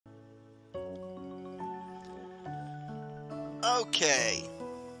Okay.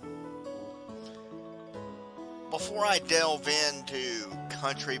 Before I delve into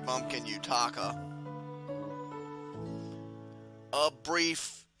Country Bumpkin Yutaka, a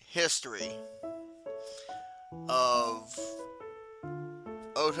brief history of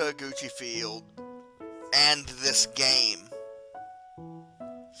Ota Guchi Field and this game.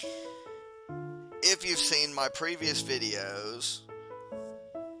 If you've seen my previous videos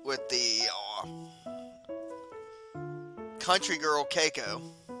with the Country Girl Keiko,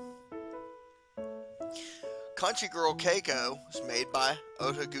 Country Girl Keiko is made by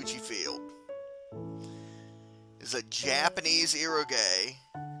Ota Guchi Field. It's a Japanese eroge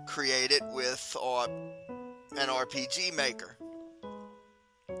created with an RPG maker.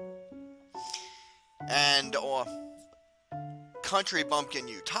 And Country Bumpkin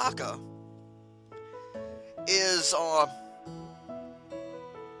Yutaka is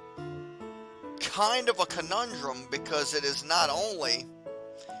kind of a conundrum because it is not only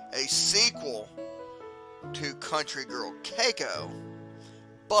a sequel to Country Girl Keiko,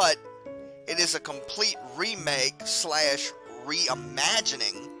 but it is a complete remake slash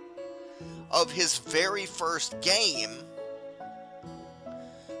reimagining of his very first game,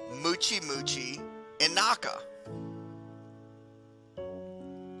 Mucchi Muchi Inaka.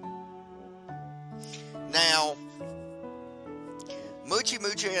 Now, Mucchi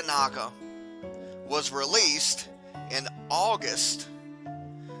Muchi Inaka was released in August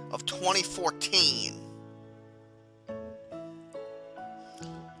of 2014.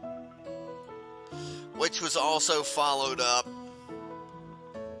 Which was also followed up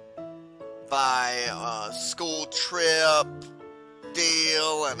by a school trip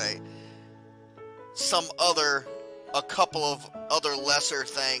deal and a couple of other lesser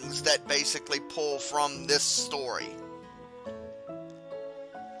things that basically pull from this story.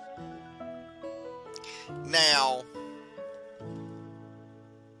 Now,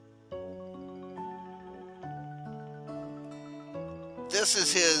 this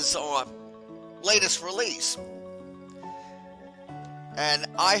is his latest release, and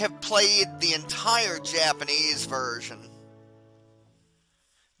I have played the entire Japanese version,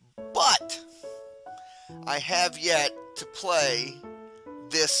 but I have yet to play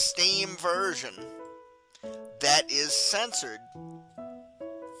this Steam version that is censored.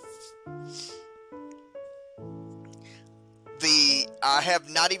 I have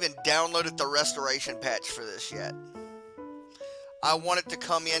not even downloaded the restoration patch for this yet. I want it to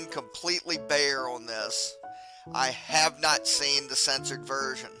come in completely bare on this. I have not seen the censored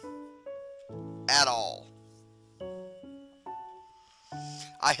version at all.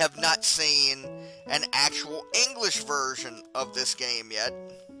 I have not seen an actual English version of this game yet.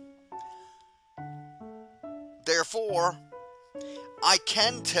 Therefore, I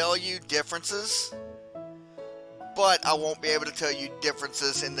can tell you differences, but I won't be able to tell you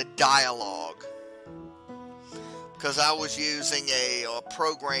differences in the dialogue, because I was using a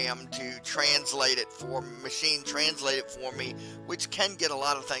program to translate it for machine translate it for me, which can get a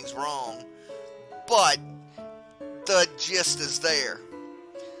lot of things wrong, but the gist is there.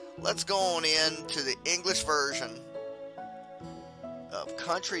 Let's go on into the English version of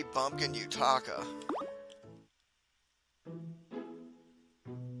Country Bumpkin Yutaka.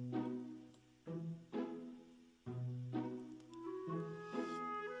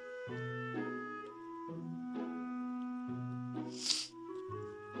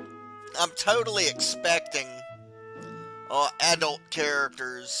 I'm totally expecting adult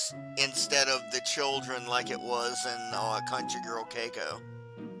characters instead of the children like it was in Country Girl Keiko.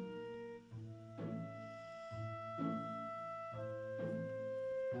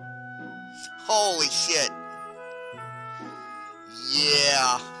 Holy shit.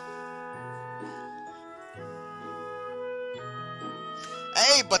 Yeah.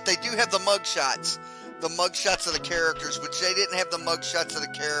 Hey, but they do have the mugshots. The mugshots of the characters, which they didn't have the mugshots of the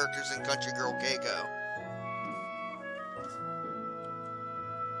characters in Country Girl Keiko.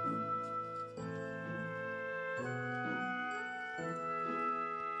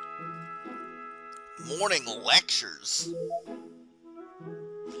 Morning lectures.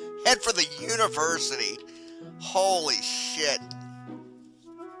 Head for the university. Holy shit.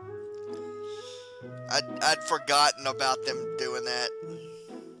 I'd forgotten about them doing that.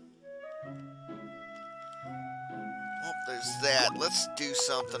 Oh, there's that. Let's do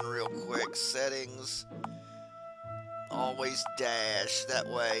something real quick. Settings. Always dash. That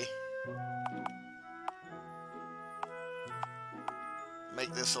way.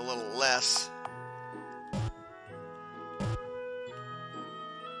 Make this a little less.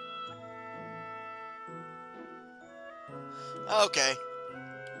 Okay.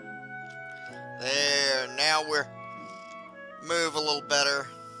 There, now move a little better.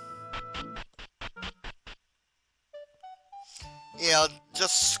 Yeah,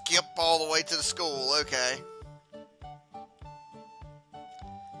 just skip all the way to the school, okay.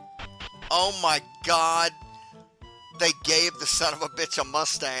 Oh my god, they gave the son of a bitch a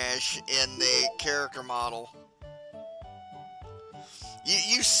mustache in the character model.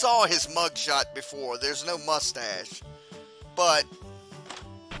 You saw his mugshot before, there's no mustache. But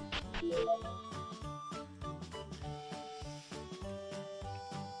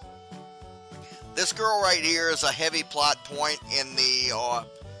this girl right here is a heavy plot point in the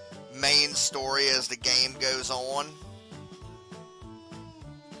main story as the game goes on.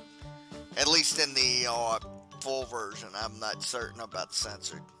 At least in the full version. I'm not certain about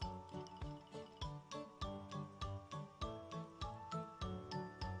censored.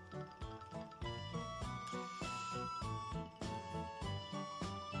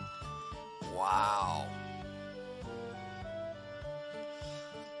 Wow.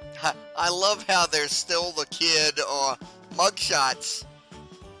 I love how there's still the kid mugshots.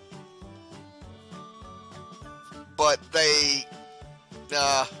 But they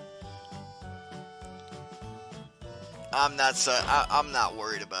I'm not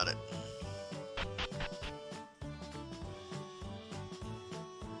worried about it.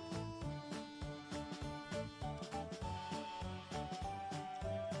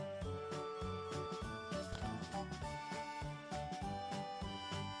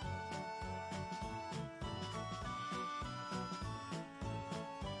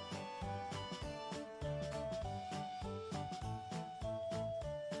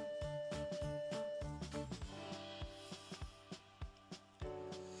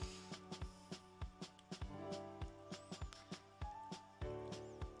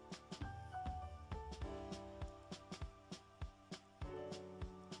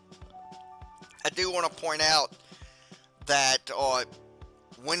 I do want to point out that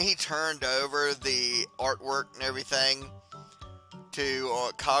when he turned over the artwork and everything to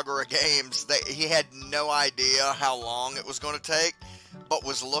Kagura Games, he had no idea how long it was going to take, but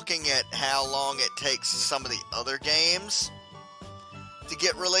was looking at how long it takes some of the other games to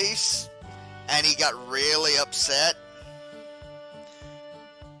get released, and he got really upset.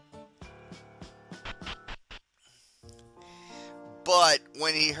 But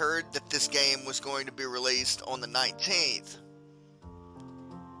when he heard that this game was going to be released on the 19th,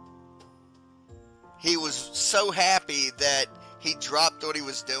 he was so happy that he dropped what he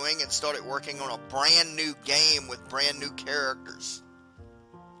was doing and started working on a brand new game with brand new characters.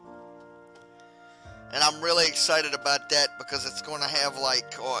 And I'm really excited about that because it's going to have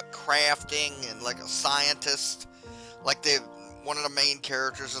like crafting and like a scientist. Like one of the main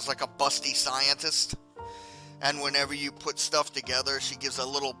characters is like a busty scientist. And whenever you put stuff together, she gives a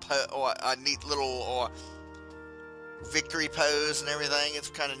little, a neat little victory pose and everything. It's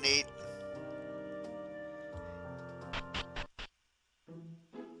kind of neat.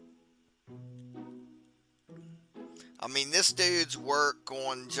 I mean, this dude's work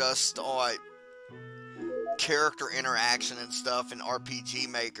on just character interaction and stuff in RPG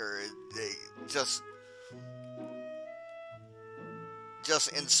Maker, they just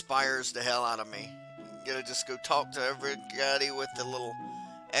inspires the hell out of me. You gotta just go talk to everybody with the little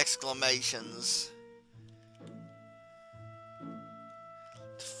exclamations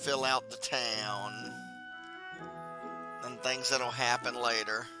to fill out the town and things that'll happen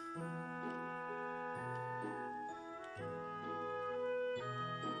later.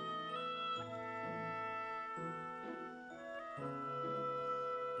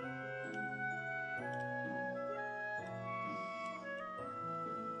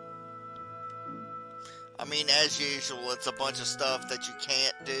 I mean, as usual, it's a bunch of stuff that you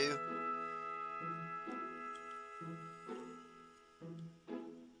can't do.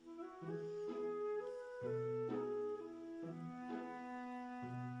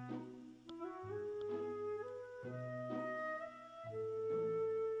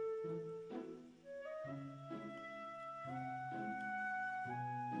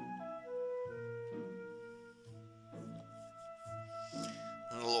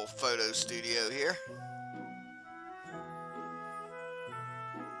 A little photo studio here.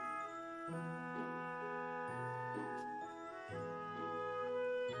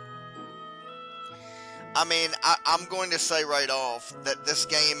 I mean, I'm going to say right off that this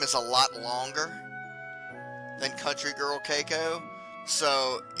game is a lot longer than Country Girl Keiko.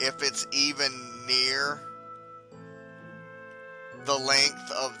 So if it's even near the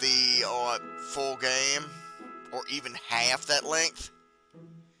length of the full game, or even half that length,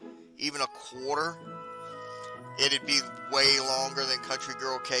 even a quarter, it'd be way longer than Country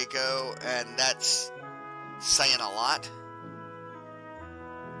Girl Keiko, and that's saying a lot.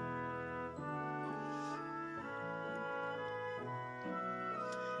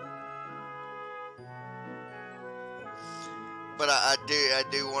 but I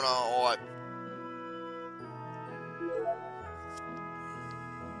do want to.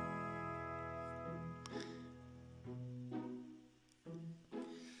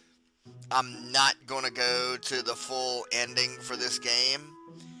 I'm not going to go to the full ending for this game.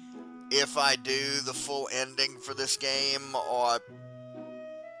 If I do the full ending for this game, or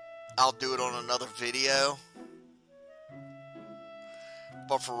I'll do it on another video.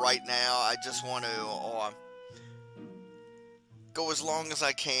 But for right now, I just want to go as long as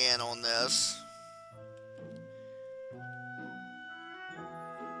I can on this.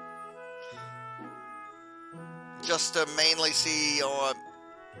 Just to mainly see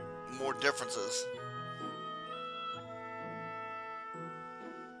more differences.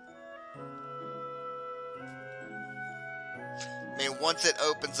 I mean, once it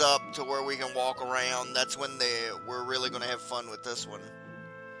opens up to where we can walk around, that's when we're really going to have fun with this one.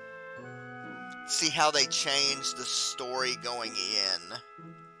 See how they change the story going in.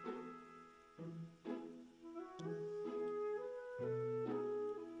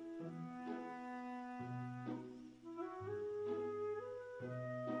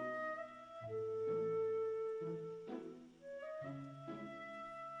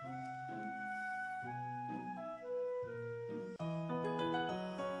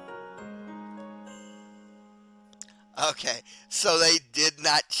 Okay, so they did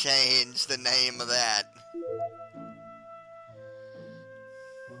not change the name of that.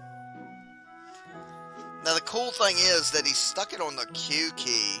 Now the cool thing is that he stuck it on the Q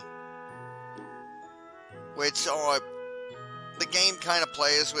key, which the game kind of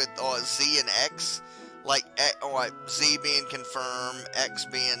plays with Z and X, like Z being confirm, X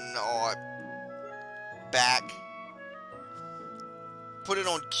being back. Put it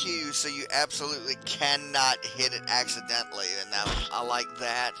on Q so you absolutely cannot hit it accidentally, and I like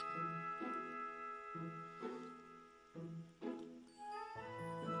that.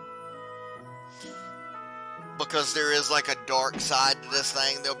 Because there is like a dark side to this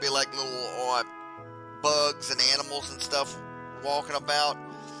thing. There'll be like little bugs and animals and stuff walking about,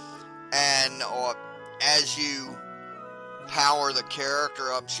 and as you power the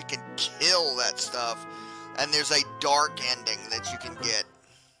character up, she can kill that stuff. And there's a dark ending that you can get.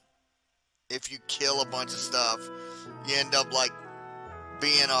 If you kill a bunch of stuff, you end up like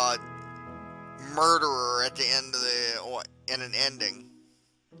being a murderer at the end of in an ending.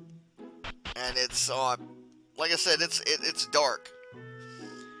 And it's like I said, it's dark.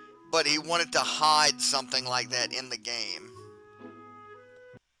 But he wanted to hide something like that in the game.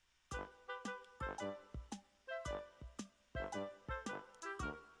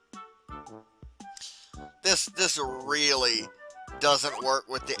 This really doesn't work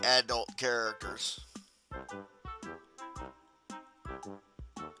with the adult characters.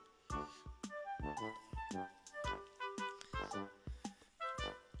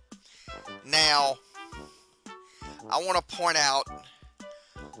 Now, I want to point out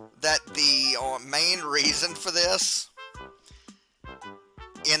that the main reason for this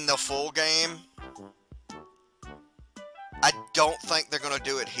in the full game, I don't think they're going to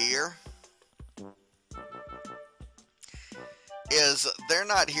do it here, is they're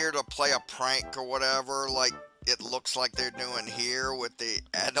not here to play a prank or whatever like it looks like they're doing here with the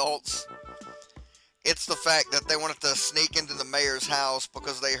adults. It's the fact that they wanted to sneak into the mayor's house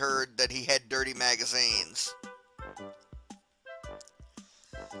because they heard that he had dirty magazines.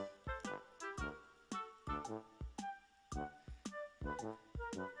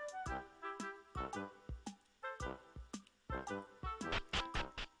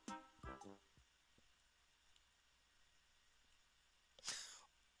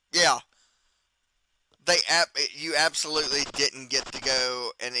 Yeah, you absolutely didn't get to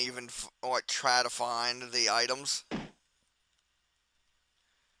go and even try to find the items.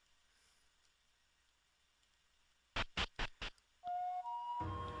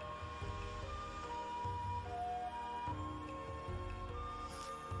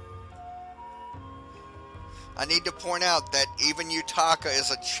 I need to point out that even Yutaka is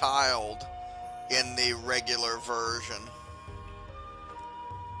a child in the regular version.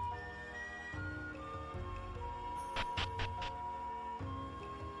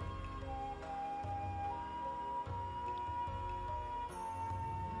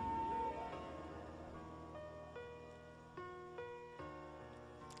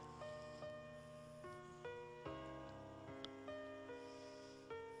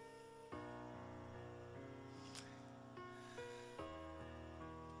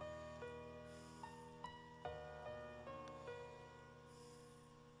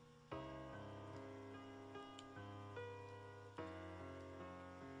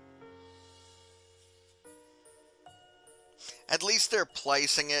 At least they're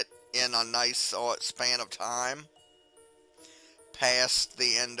placing it in a nice span of time past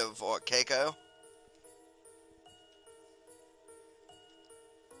the end of Keiko.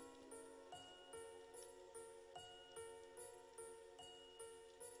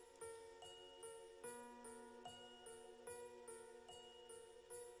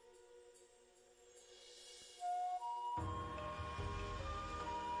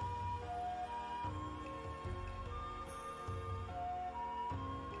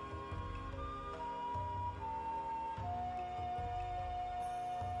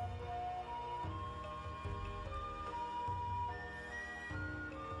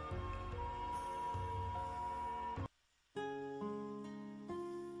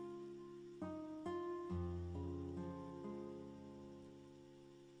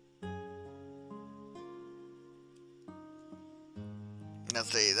 Now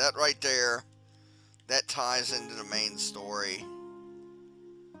see, that right there, that ties into the main story.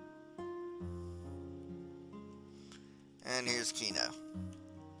 And here's Kino.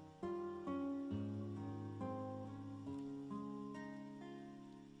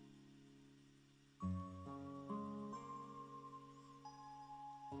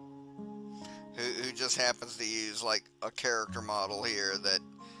 Who just happens to use like a character model here that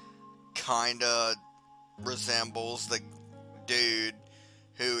kinda resembles the dude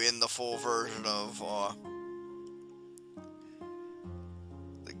who in the full version of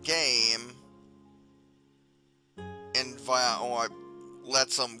the game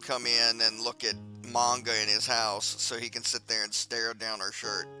lets him come in and look at manga in his house so he can sit there and stare down her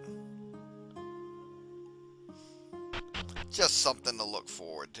shirt. Just something to look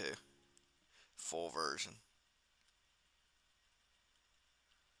forward to. Full version.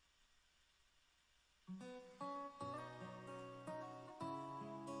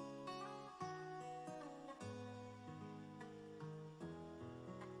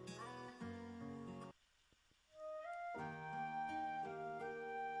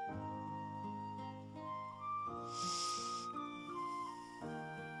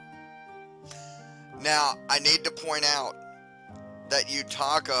 Now, I need to point out that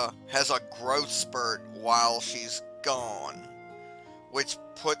Yutaka has a growth spurt while she's gone, which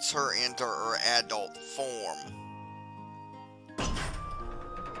puts her into her adult form.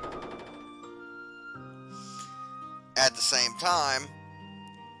 At the same time,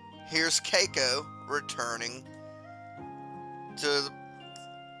 here's Keiko returning to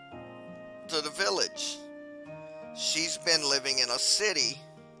the village. She's been living in a city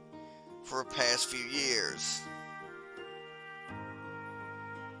for the past few years.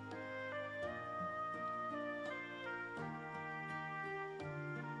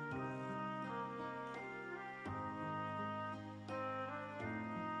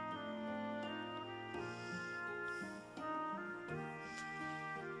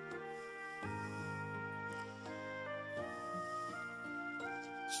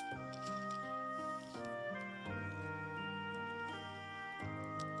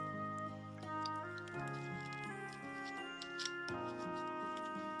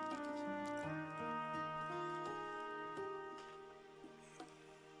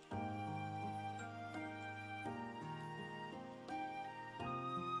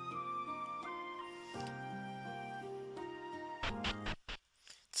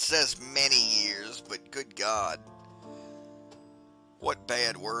 Says many years, but good God, what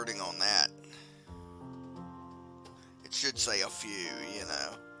bad wording on that. It should say a few, you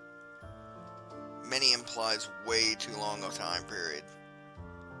know. Many implies way too long a time period.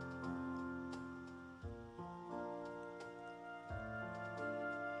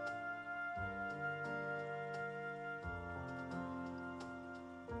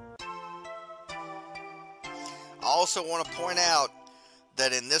 I also want to point out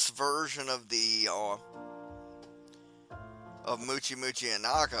that in this version of the of Mucchi Muchi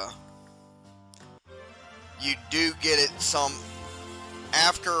Inaka, you do get it some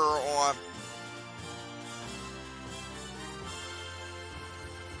after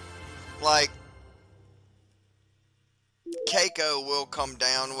like Keiko will come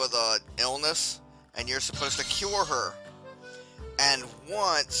down with a illness and you're supposed to cure her, and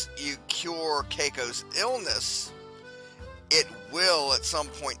once you cure Keiko's illness, it will, at some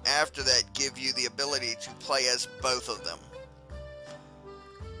point after that, give you the ability to play as both of them.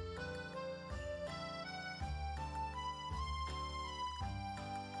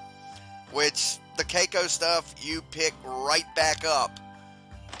 Which, the Keiko stuff, you pick right back up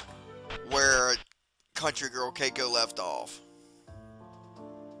where Country Girl Keiko left off.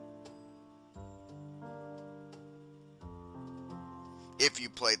 If you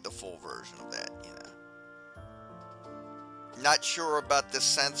played the full version of that, you know. Not sure about this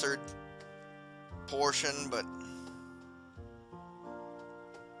censored portion, but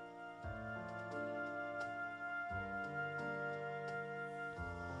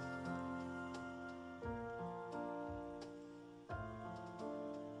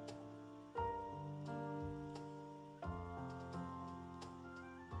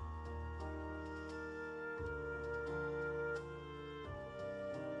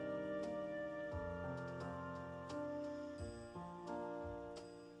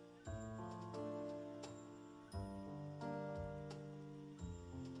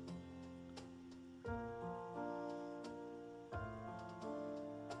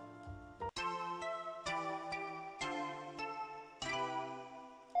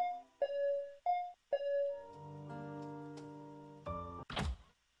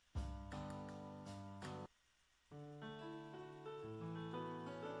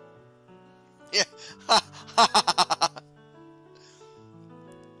yeah.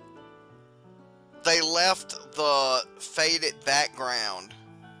 They left the faded background,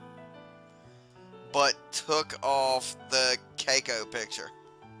 but took off the Keiko picture.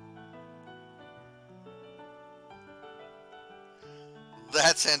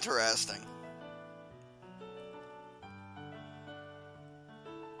 That's interesting.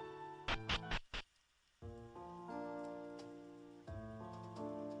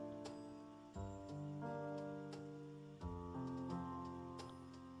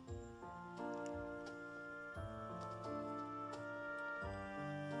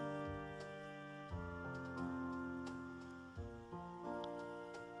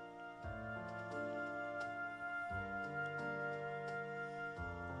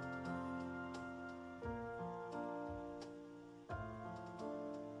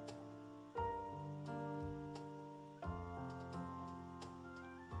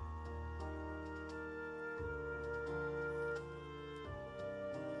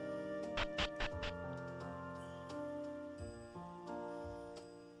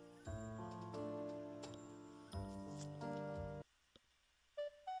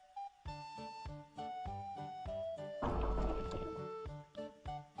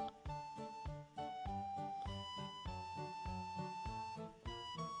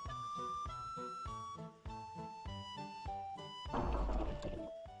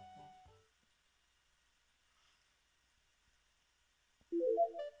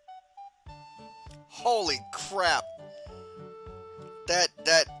 Holy crap.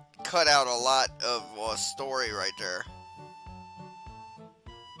 That cut out a lot of story right there.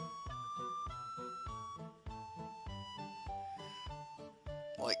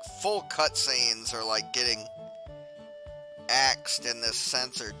 Like full cutscenes are like getting axed in this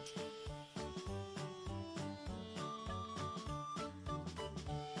censored.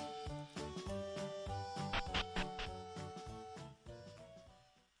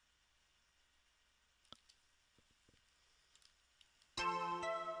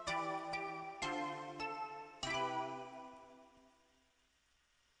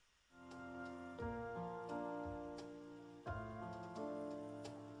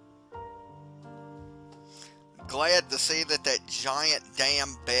 Glad to see that that giant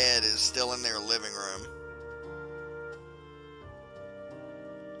damn bed is still in their living room.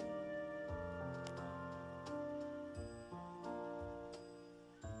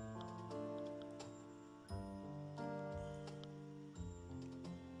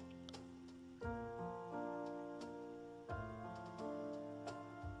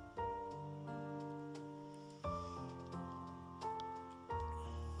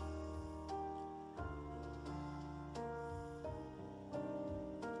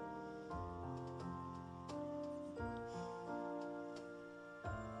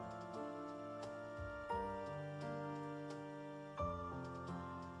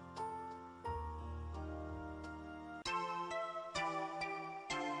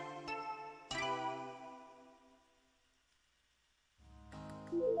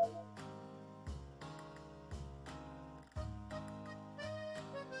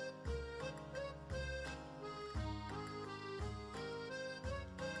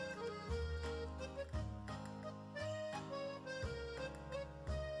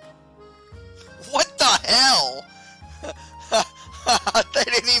 What the hell? They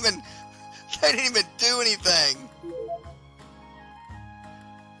didn't even do anything.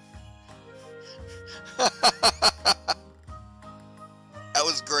 That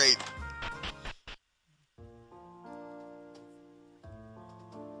was great.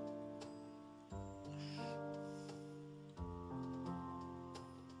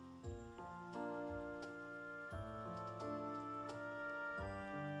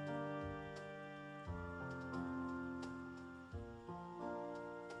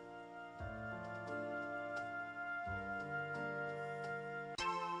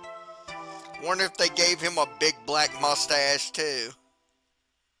 Wonder if they gave him a big black mustache too.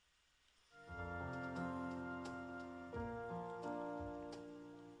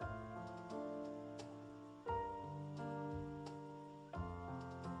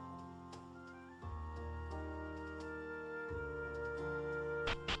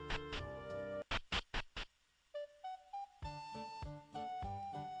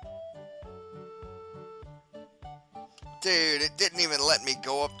 Dude, it didn't even let me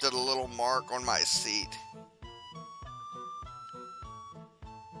go up to the little mark on my seat.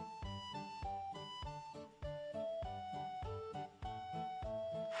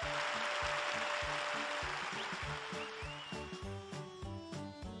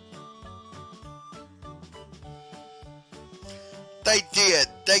 They did.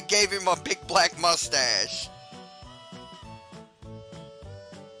 They gave him a big black mustache.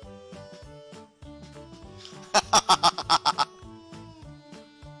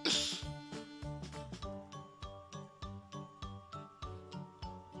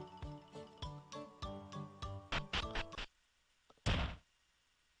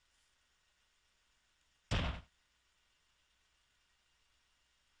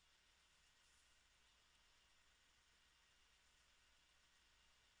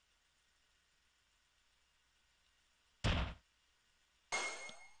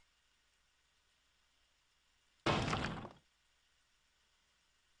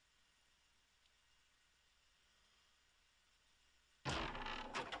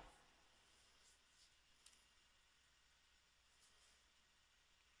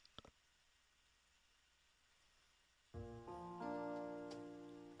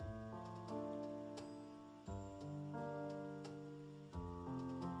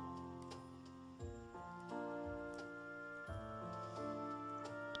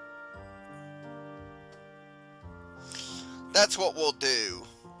 That's what we'll do.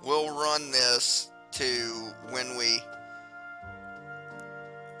 We'll run this to when we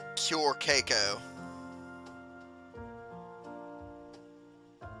cure Keiko.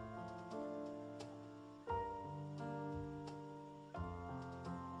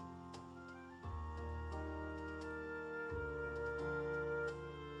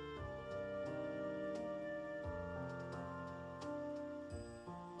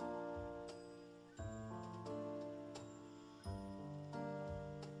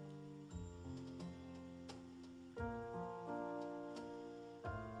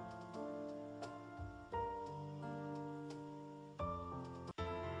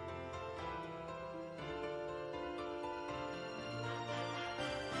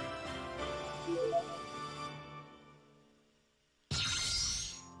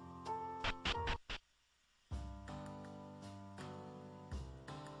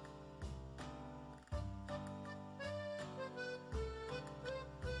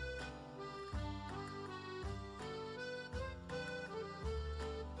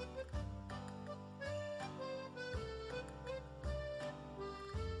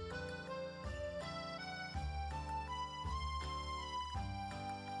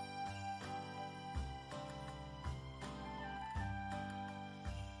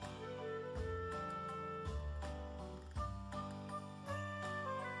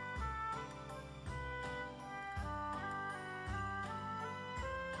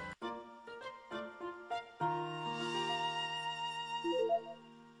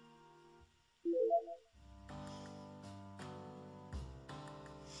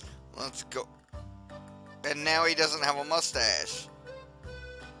 Let's go. And now he doesn't have a mustache.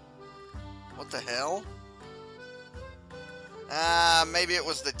 What the hell? Maybe it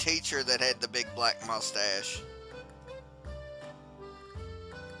was the teacher that had the big black mustache.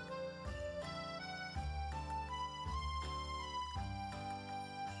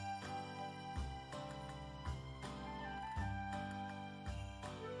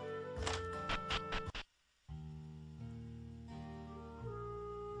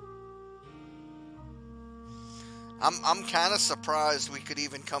 I'm kind of surprised we could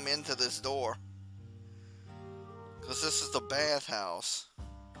even come into this door. Because this is the bathhouse.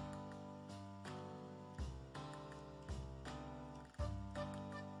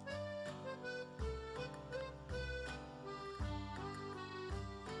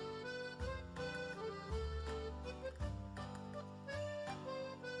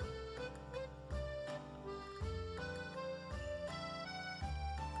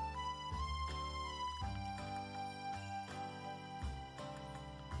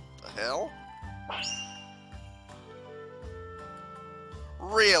 Hell?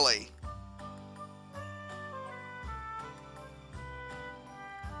 Really?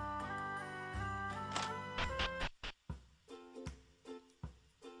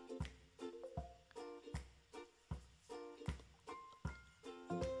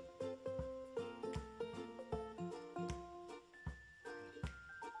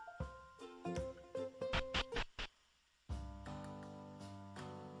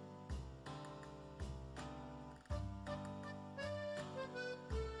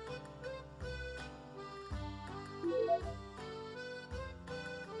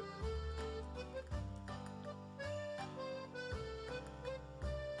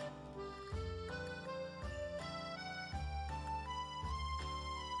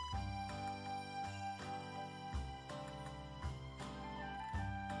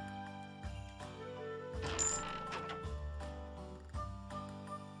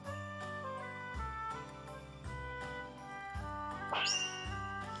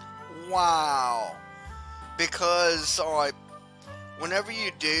 Wow. Because whenever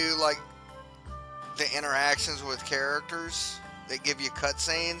you do like the interactions with characters that give you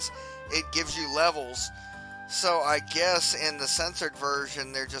cutscenes, it gives you levels. So I guess in the censored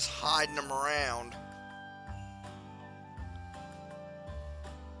version, they're just hiding them around.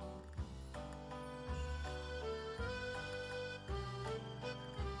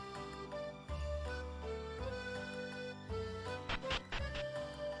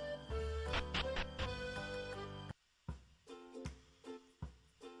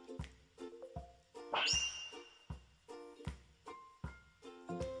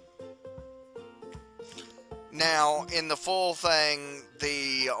 Now, in the full thing,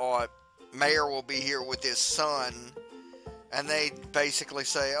 the mayor will be here with his son, and they basically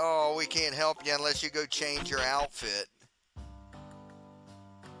say, oh, we can't help you unless you go change your outfit.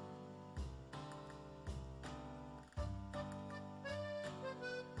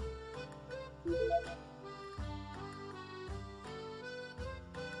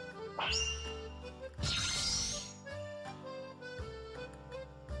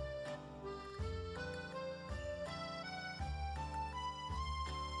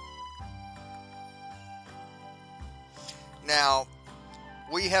 Now,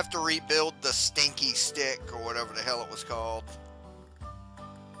 we have to rebuild the stinky stick, or whatever the hell it was called.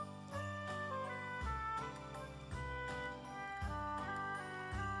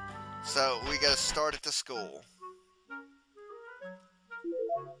 So, we gotta start at the school.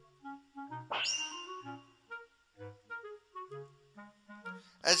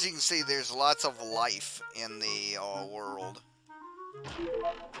 As you can see, there's lots of life in the world.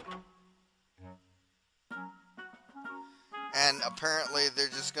 And apparently they're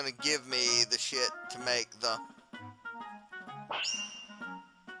just gonna give me the shit to make the...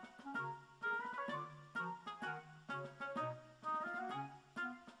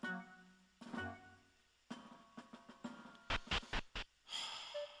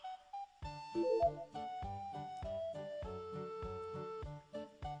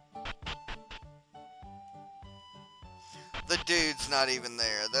 The dude's not even there.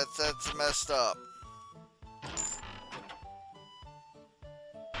 That's messed up.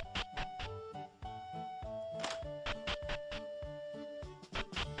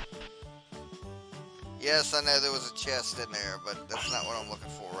 Yes, I know there was a chest in there, but that's not what I'm looking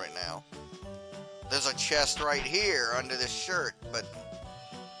for right now. There's a chest right here under this shirt, but...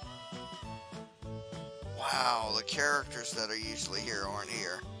 Wow, the characters that are usually here aren't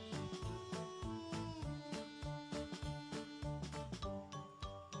here.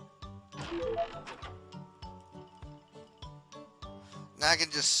 Now I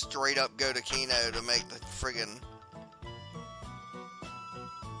can just straight up go to Kino to make the friggin'...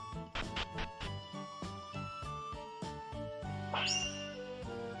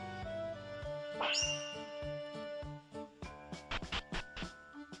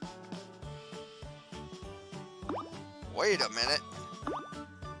 Wait a minute.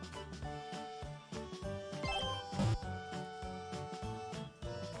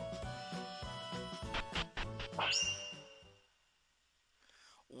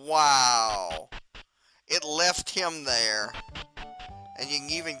 Wow. It left him there. And you can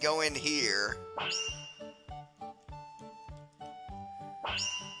even go in here.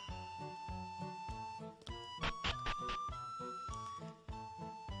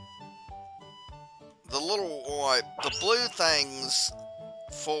 The little, the blue things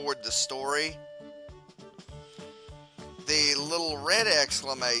forward the story. The little red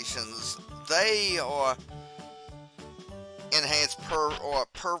exclamations, they enhance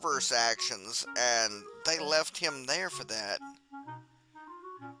perverse actions, and they left him there for that.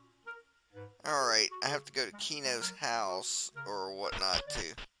 Alright, I have to go to Kino's house, or whatnot,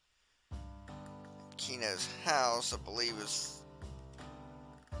 to Kino's house, I believe is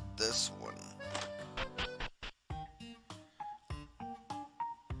this one.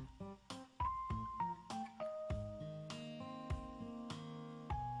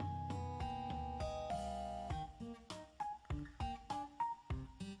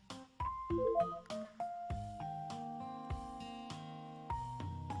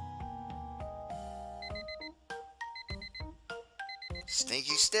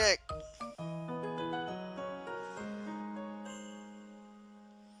 Stinky stick.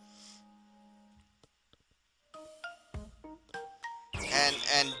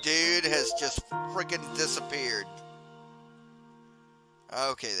 And dude has just freaking disappeared.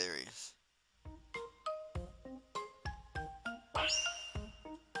 Okay, there he is.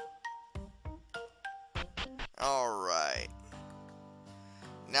 Alright.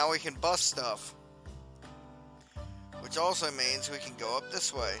 Now we can bust stuff. Which also means we can go up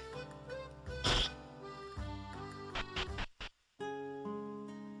this way.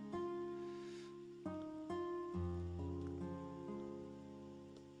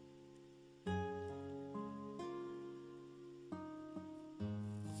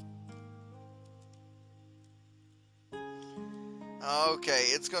 Okay,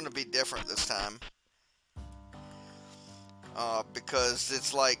 it's going to be different this time. Because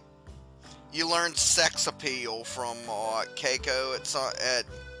it's like you learn sex appeal from Keiko at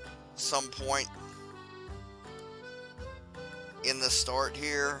some point in the start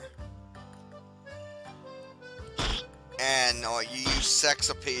here. And you use sex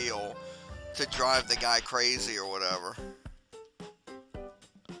appeal to drive the guy crazy or whatever.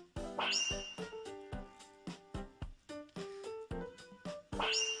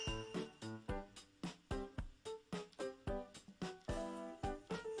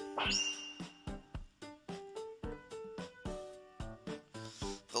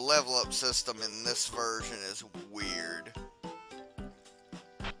 The level up system in this version is weird.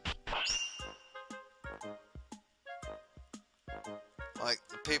 Like,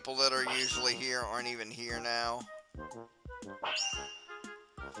 the people that are usually here aren't even here now.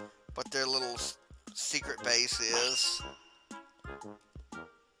 But their little secret base is.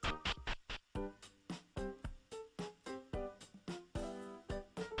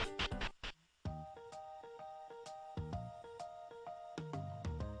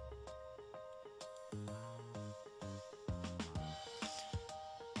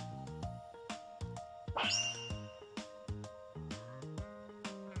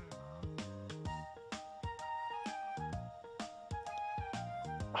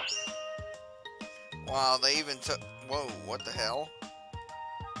 Wow, they even took... Whoa, what the hell?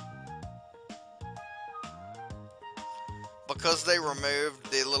 Because they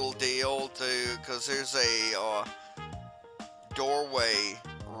removed the little deal to... Because there's a doorway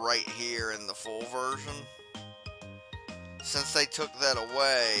right here in the full version. Since they took that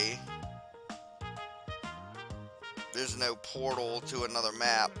away, there's no portal to another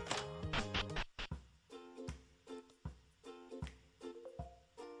map.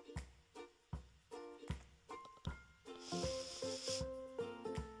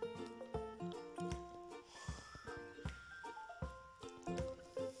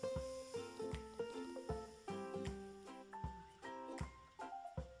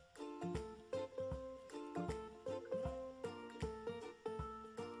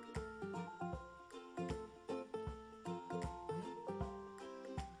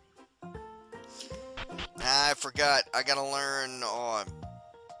 I forgot. I gotta learn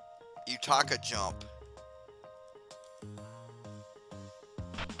Yutaka jump.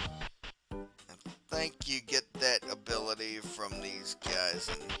 I think you get that ability from these guys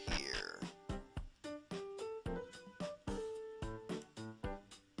in here.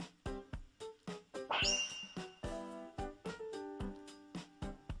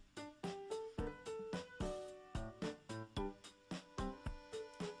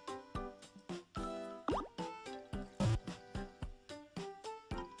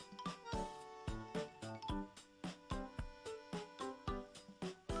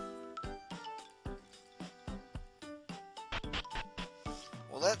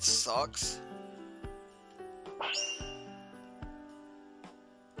 Well, that sucks.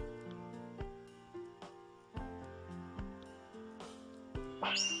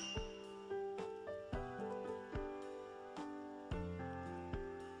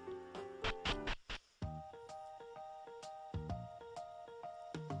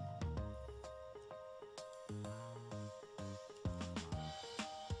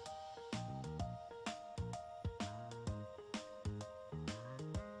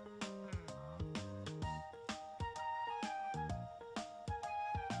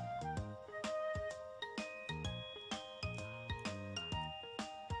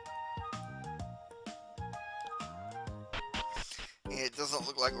 It doesn't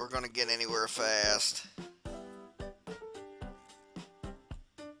look like we're going to get anywhere fast.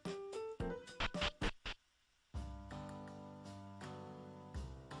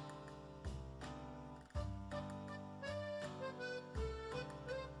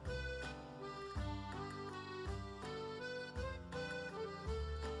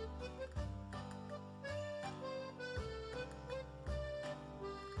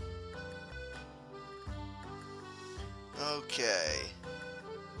 Okay.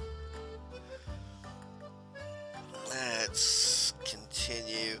 Let's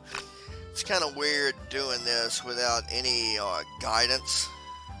continue. It's kind of weird doing this without any guidance.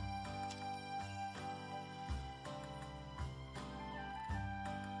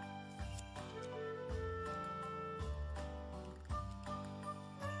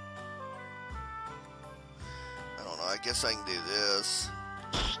 I don't know, I guess I can do this.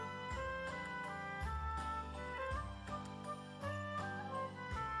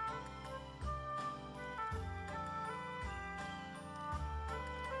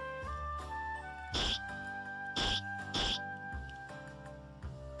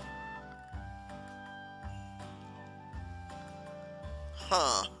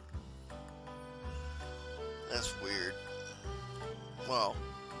 Huh. That's weird. Well,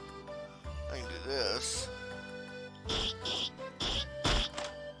 I can do this.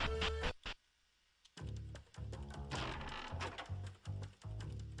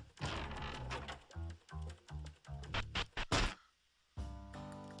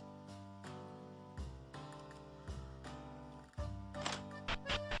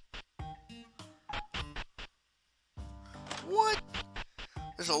 What?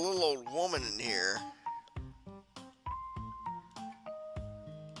 There's a little old woman in here.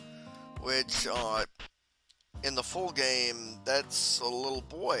 Which, in the full game, that's a little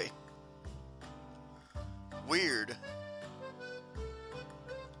boy. Weird.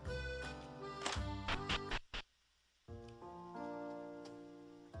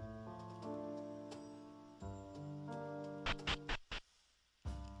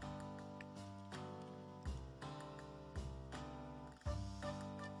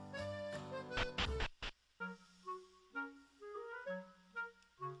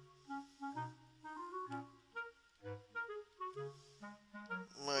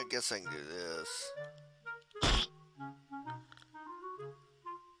 Well, I guess I can do this.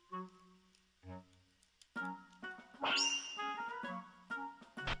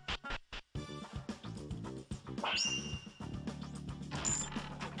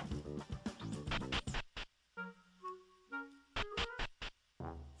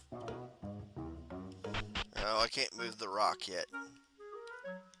 Oh, I can't move the rock yet.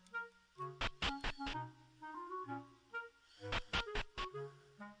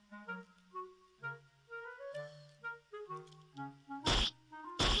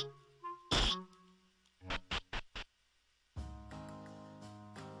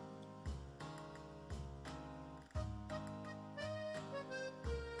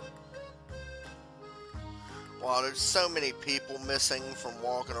 Wow, there's so many people missing from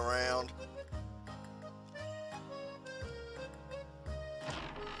walking around.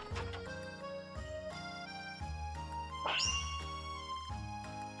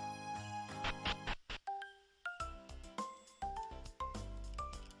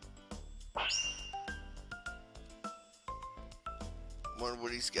 Wonder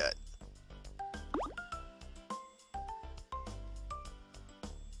what he's got.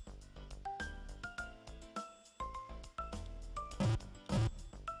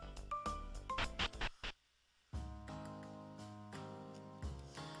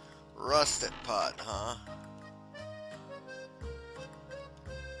 Rusted pot, huh?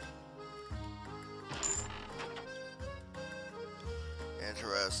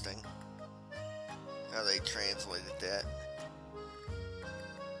 Interesting. How they translated that.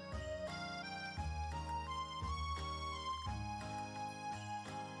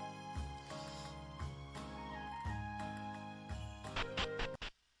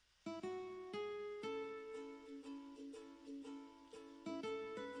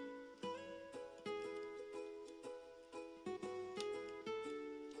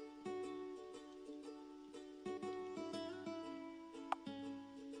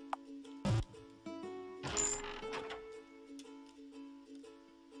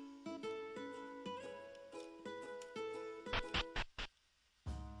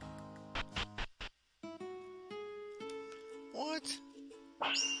 What?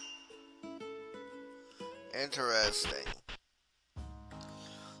 Interesting.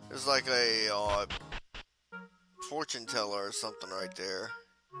 There's like a fortune teller or something right there.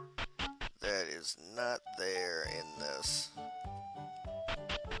 That is not there in this.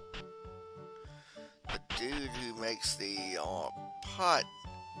 The dude who makes the pot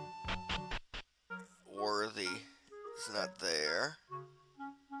worthy is not there.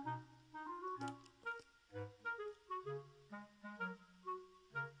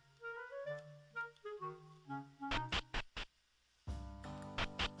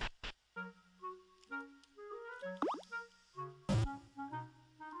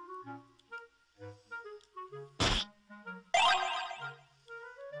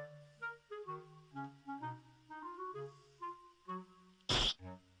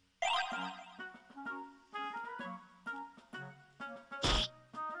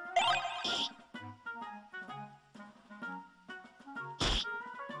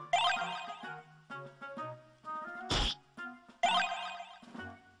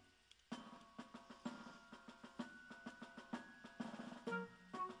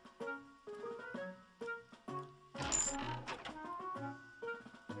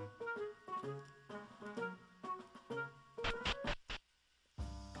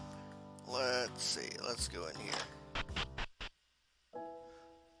 Let's see, let's go in here.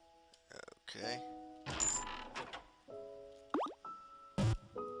 Okay.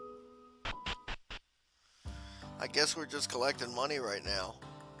 I guess we're just collecting money right now.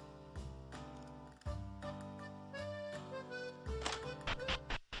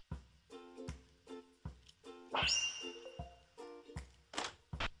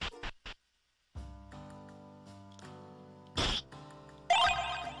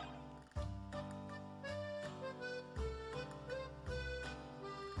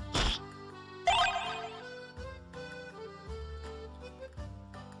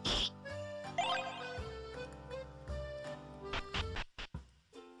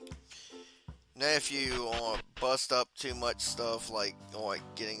 Now if you bust up too much stuff like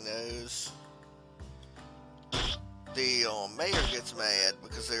getting those, the mayor gets mad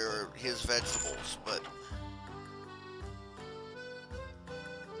because they're his vegetables, but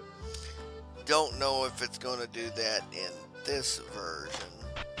don't know if it's going to do that in this version.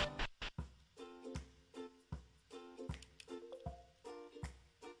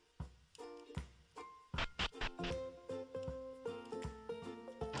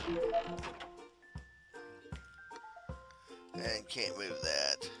 And can't move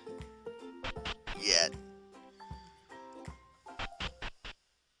that yet.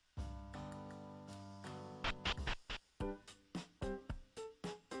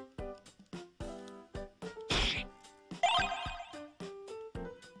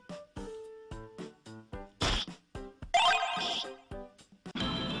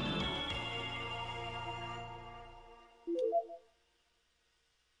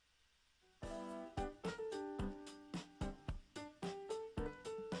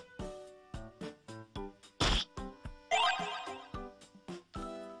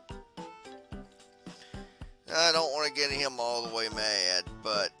 I don't want to get him all the way mad,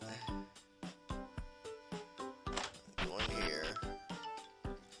 but going here.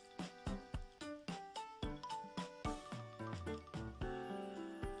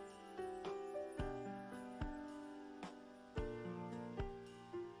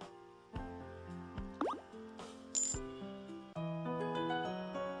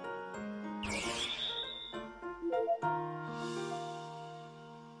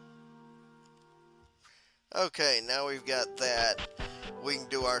 Okay, now we've got that. We can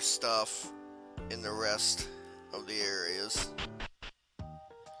do our stuff in the rest of the areas.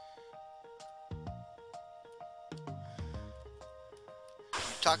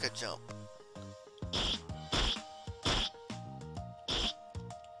 Yutaka jump.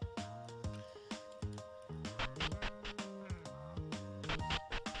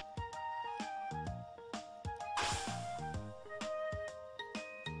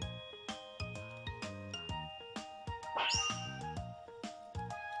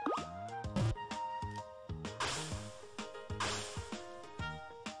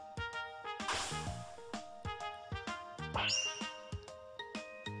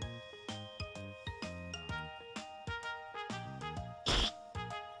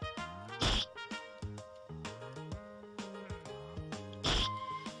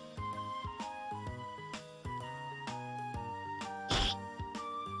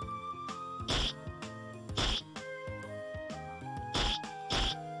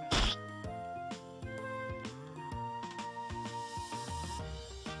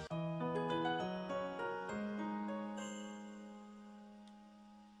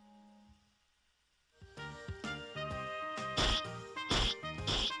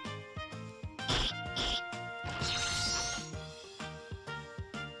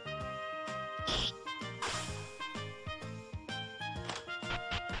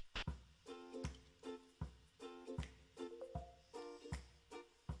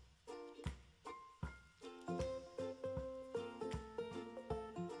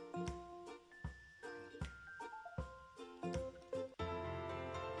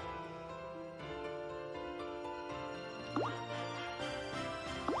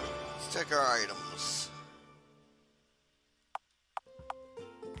 Let's check our items.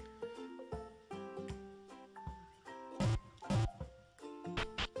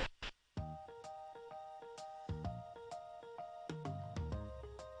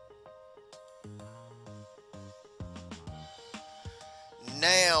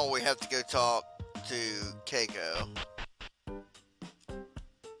 Now we have to go talk to Keiko.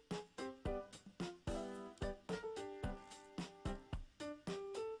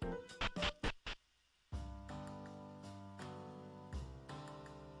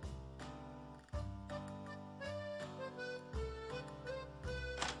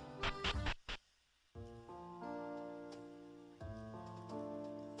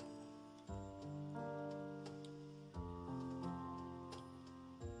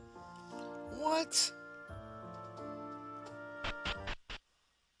 What?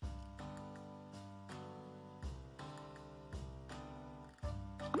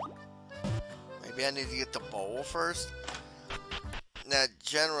 Maybe I need to get the bowl first? Now,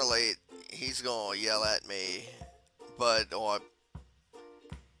 generally, he's gonna yell at me, but, oh,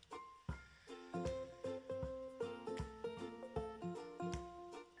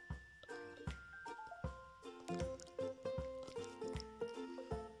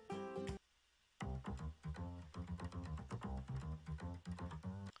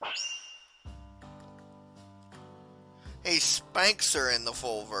 he spanks her in the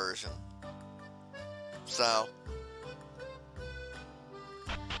full version. So,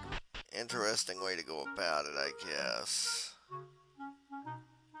 interesting way to go about it, I guess.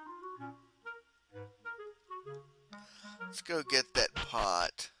 Let's go get that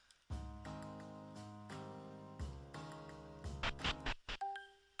pot.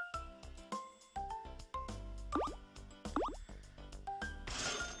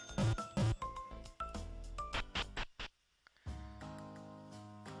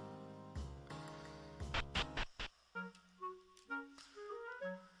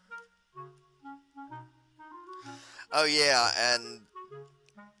 Oh yeah, and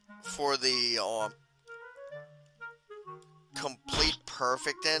for the complete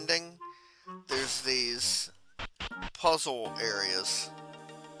perfect ending, there's these puzzle areas.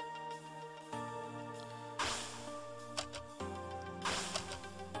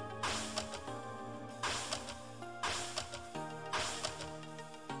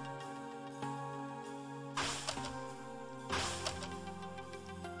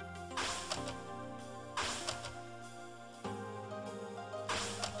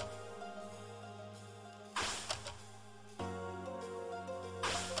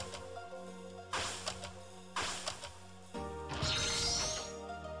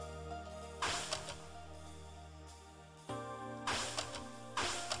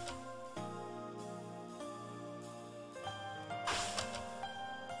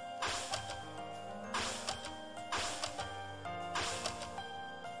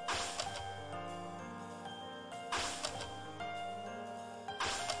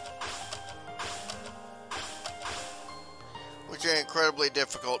 Which are incredibly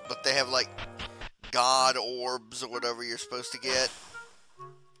difficult, but they have like god orbs or whatever you're supposed to get,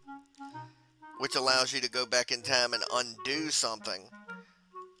 which allows you to go back in time and undo something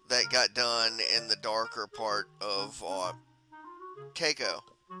that got done in the darker part of Keiko.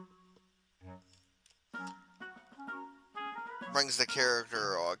 Brings the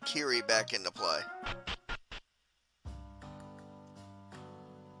character Kiri back into play.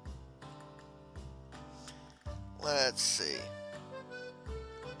 Let's see.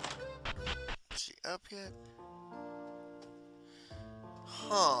 Is she up yet?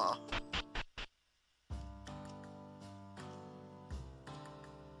 Huh.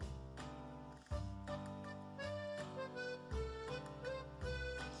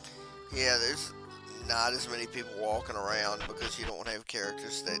 Yeah, there's not as many people walking around because you don't have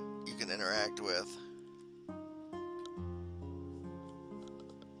characters that you can interact with.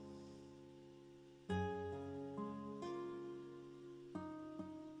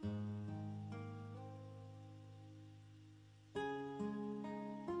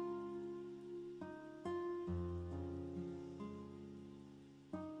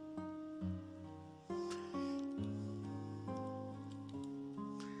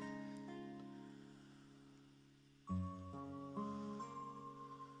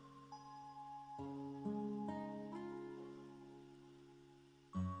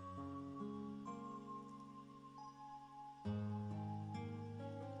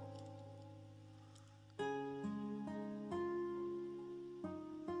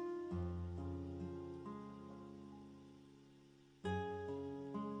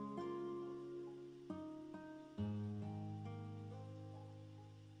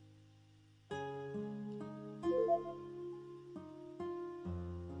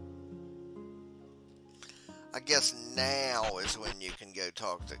 I guess now is when you can go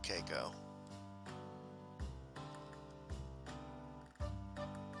talk to Keiko.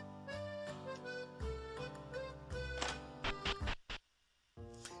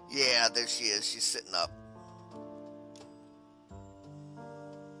 Yeah, there she is. She's sitting up.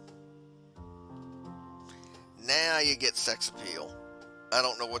 Now you get sex appeal. I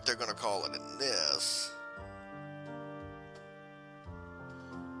don't know what they're going to call it in this.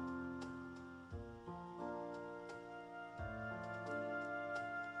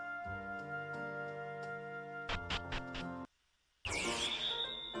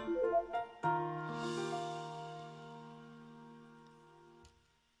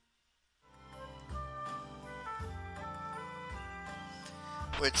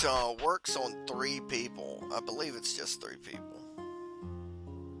 Which works on 3 people. I believe it's just 3 people.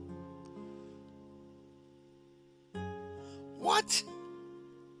 What?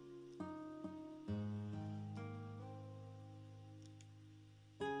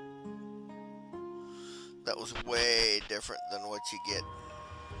 That was way different than what you get.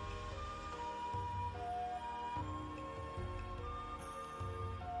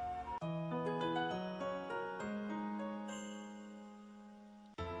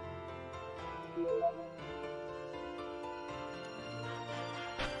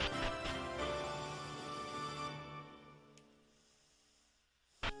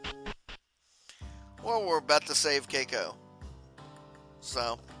 Well, we're about to save Keiko.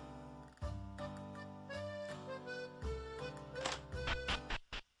 So.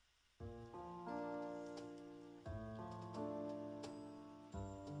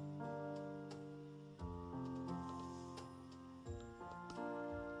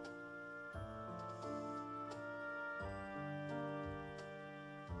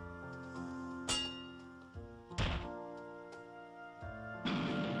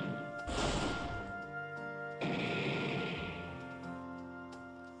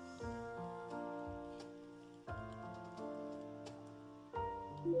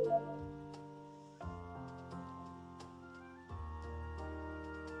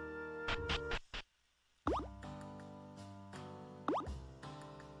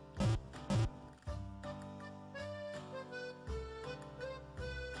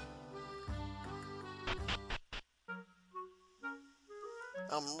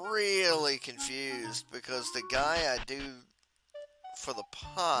 I'm really confused because the guy I do for the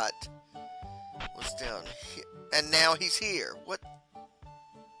pot was down here, and now he's here. What?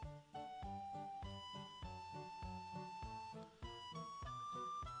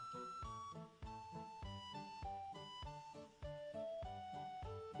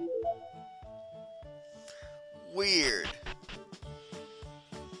 Weird.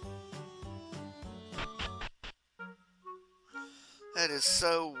 That is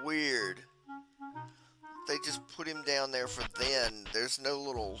so weird. They just put him down there for then. There's no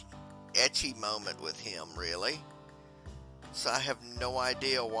little etchy moment with him, really. So I have no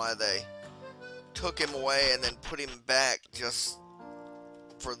idea why they took him away and then put him back just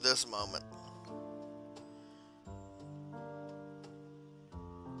for this moment.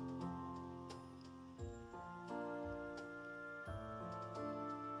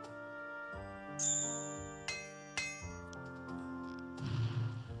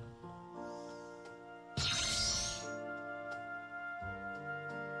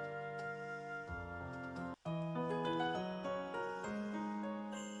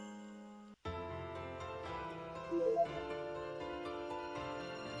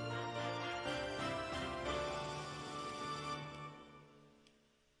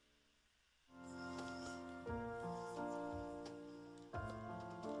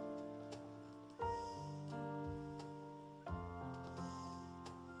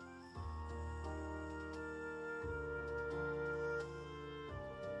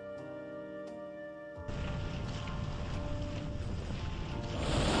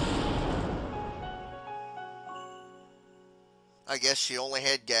 I guess she only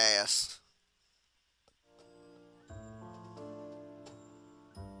had gas.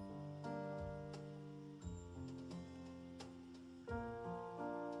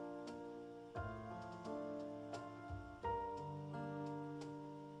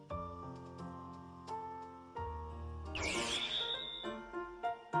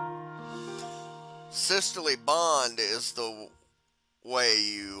 Sisterly bond is the way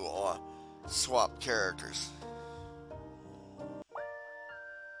you swap characters.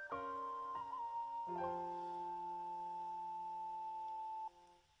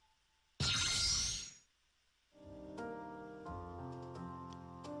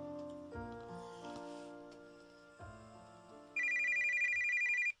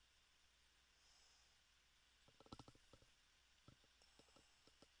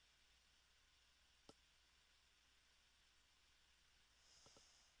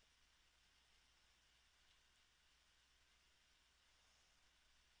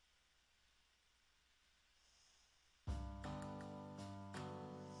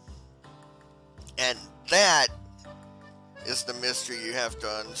 And that is the mystery you have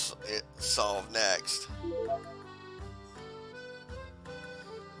to solve next.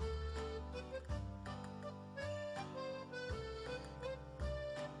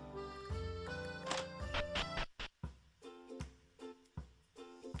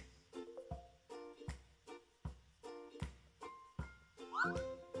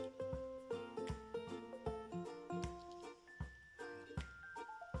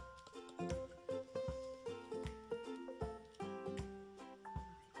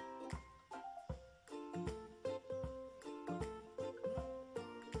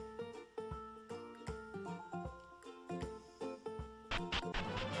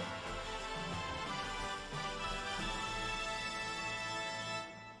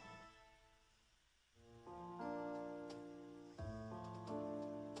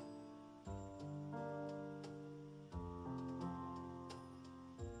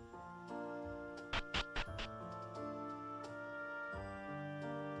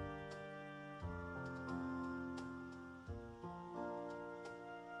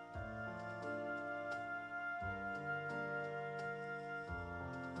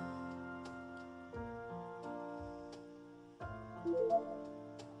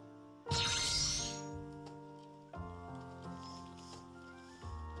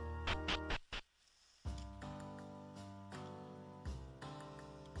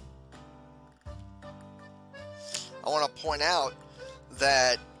 want to point out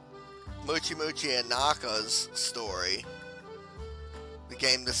that Mucchi Muchi Inaka's story, the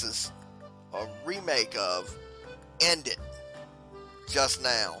game this is a remake of, ended just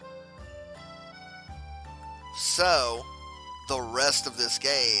now. So, the rest of this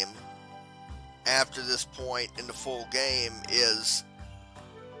game, after this point in the full game, is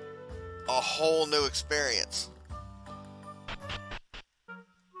a whole new experience.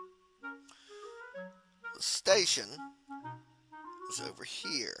 The station is over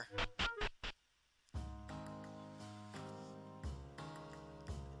here.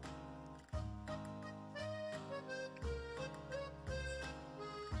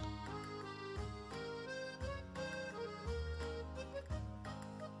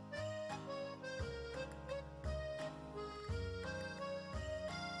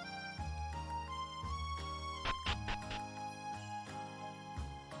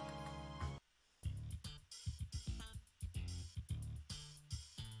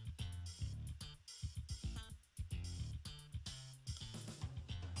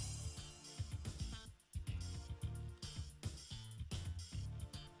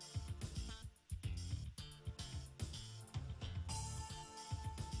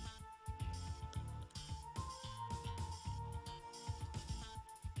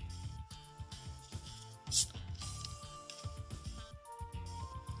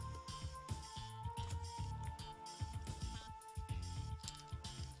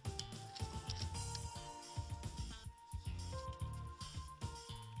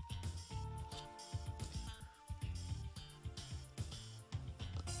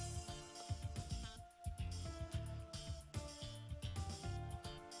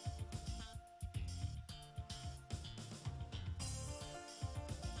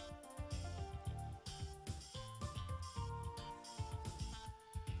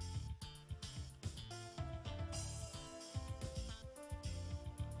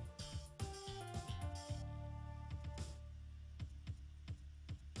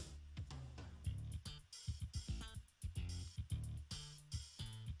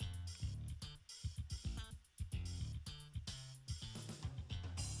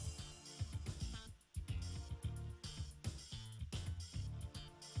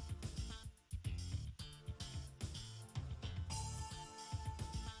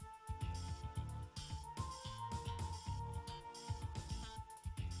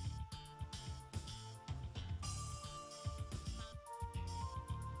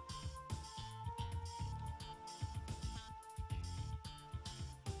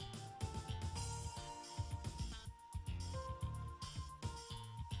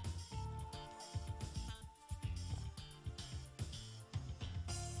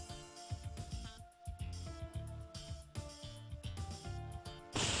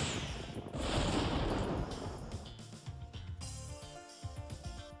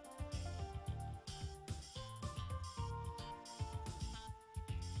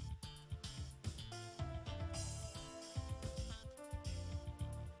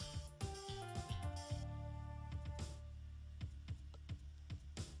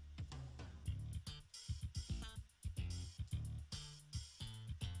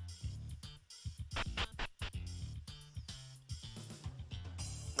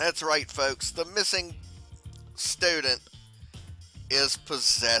 That's right, folks. The missing student is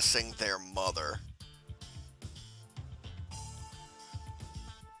possessing their mother.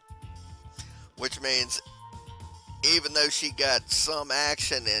 Which means, even though she got some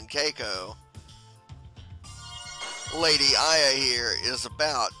action in Keiko, Lady Aya here is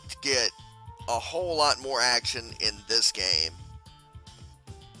about to get a whole lot more action in this game.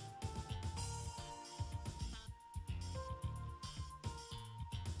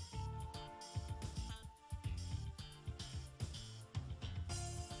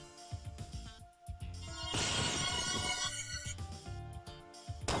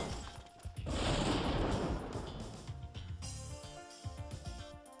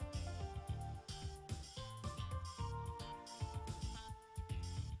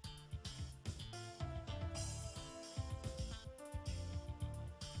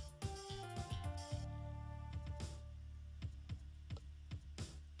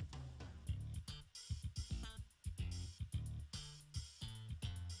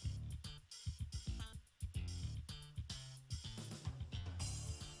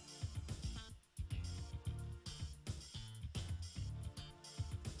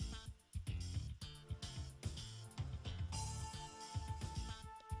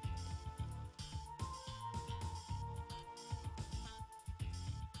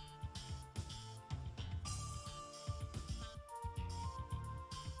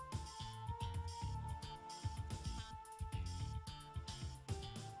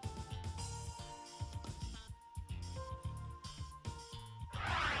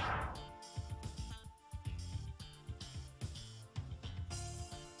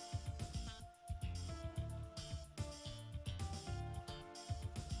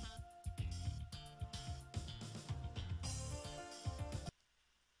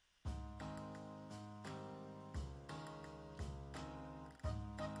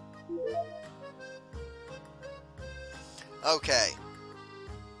 Okay.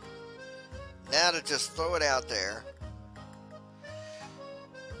 Now to just throw it out there,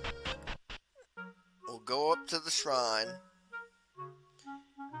 we'll go up to the shrine,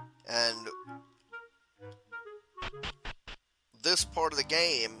 and this part of the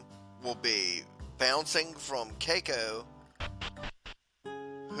game will be bouncing from Keiko,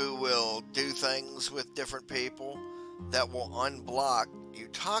 who will do things with different people that will unblock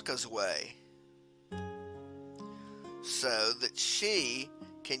Yutaka's way, so that she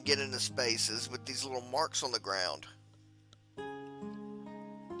can get into spaces with these little marks on the ground.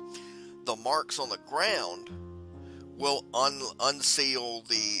 The marks on the ground will unseal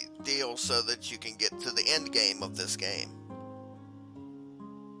the deal so that you can get to the end game of this game.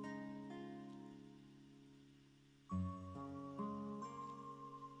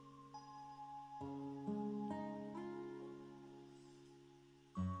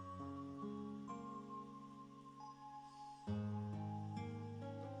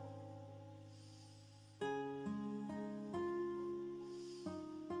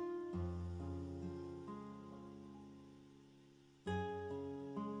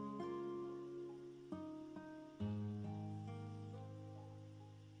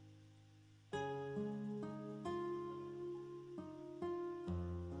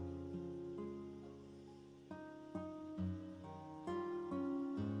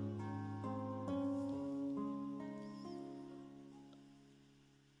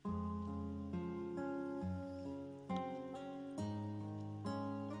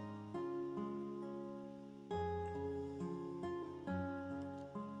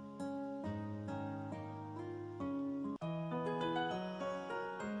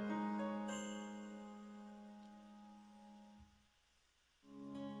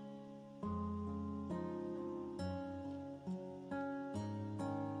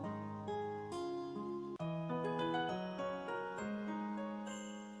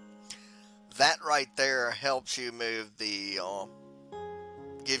 That right there helps you move the,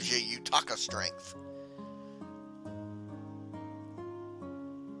 gives you Yutaka strength.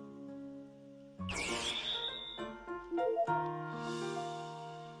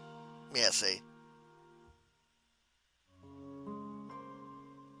 Yeah, see.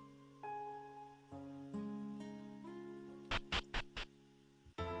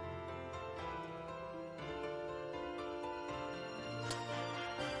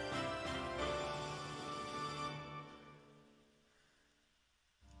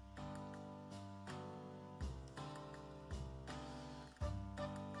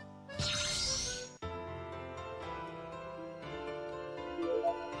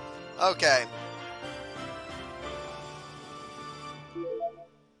 Okay.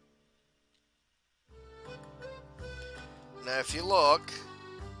 Now if you look,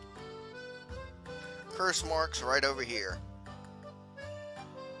 curse mark's right over here.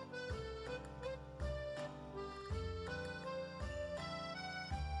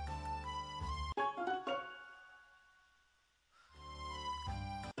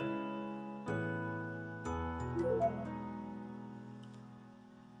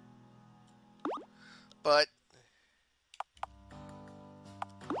 But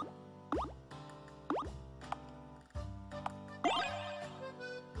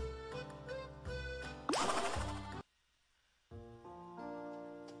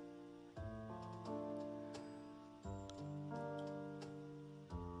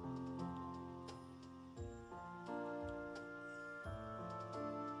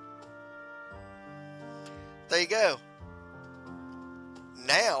there you go.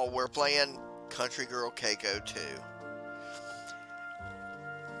 Now we're playing Country Girl Keiko 2.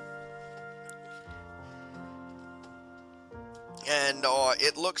 And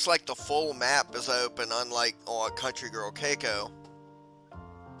it looks like the full map is open, unlike Country Girl Keiko.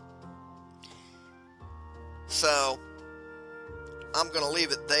 So I'm going to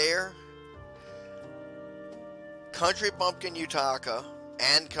leave it there. Country Bumpkin Yutaka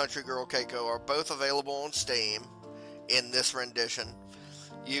and Country Girl Keiko are both available on Steam in this rendition.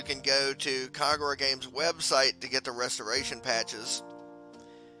 You can go to Kagura Games' website to get the restoration patches,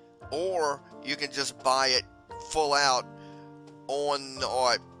 or you can just buy it full out on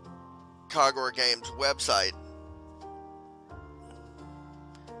Kagura Games' website.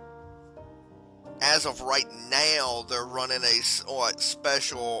 As of right now, they're running a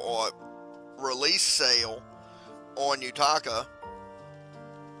special release sale on Yutaka,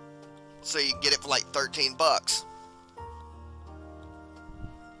 so you can get it for like 13 bucks.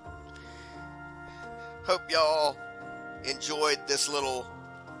 Hope y'all enjoyed this little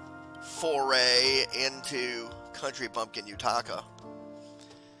foray into Country Bumpkin Yutaka.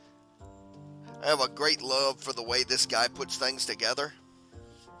 I have a great love for the way this guy puts things together.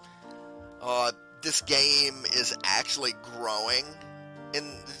 This game is actually growing in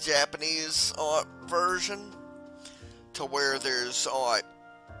the Japanese version, to where there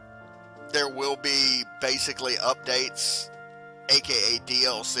will be basically updates, aka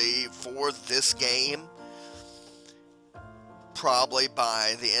DLC, for this game probably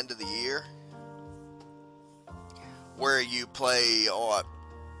by the end of the year, where you play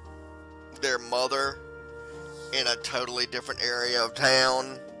their mother in a totally different area of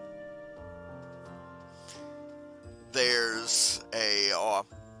town. There's a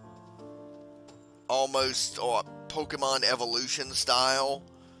almost Pokemon evolution style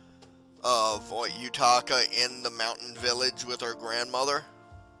of Yutaka in the mountain village with her grandmother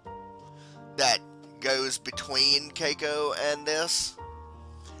that goes between Keiko and this,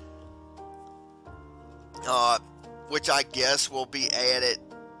 which I guess will be added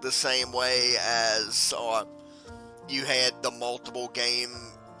the same way as you had the multiple game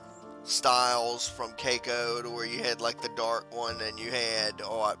styles from Keiko, to where you had like the dark one and you had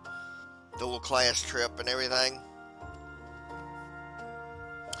the little class trip and everything.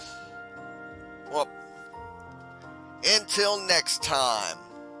 Well, until next time.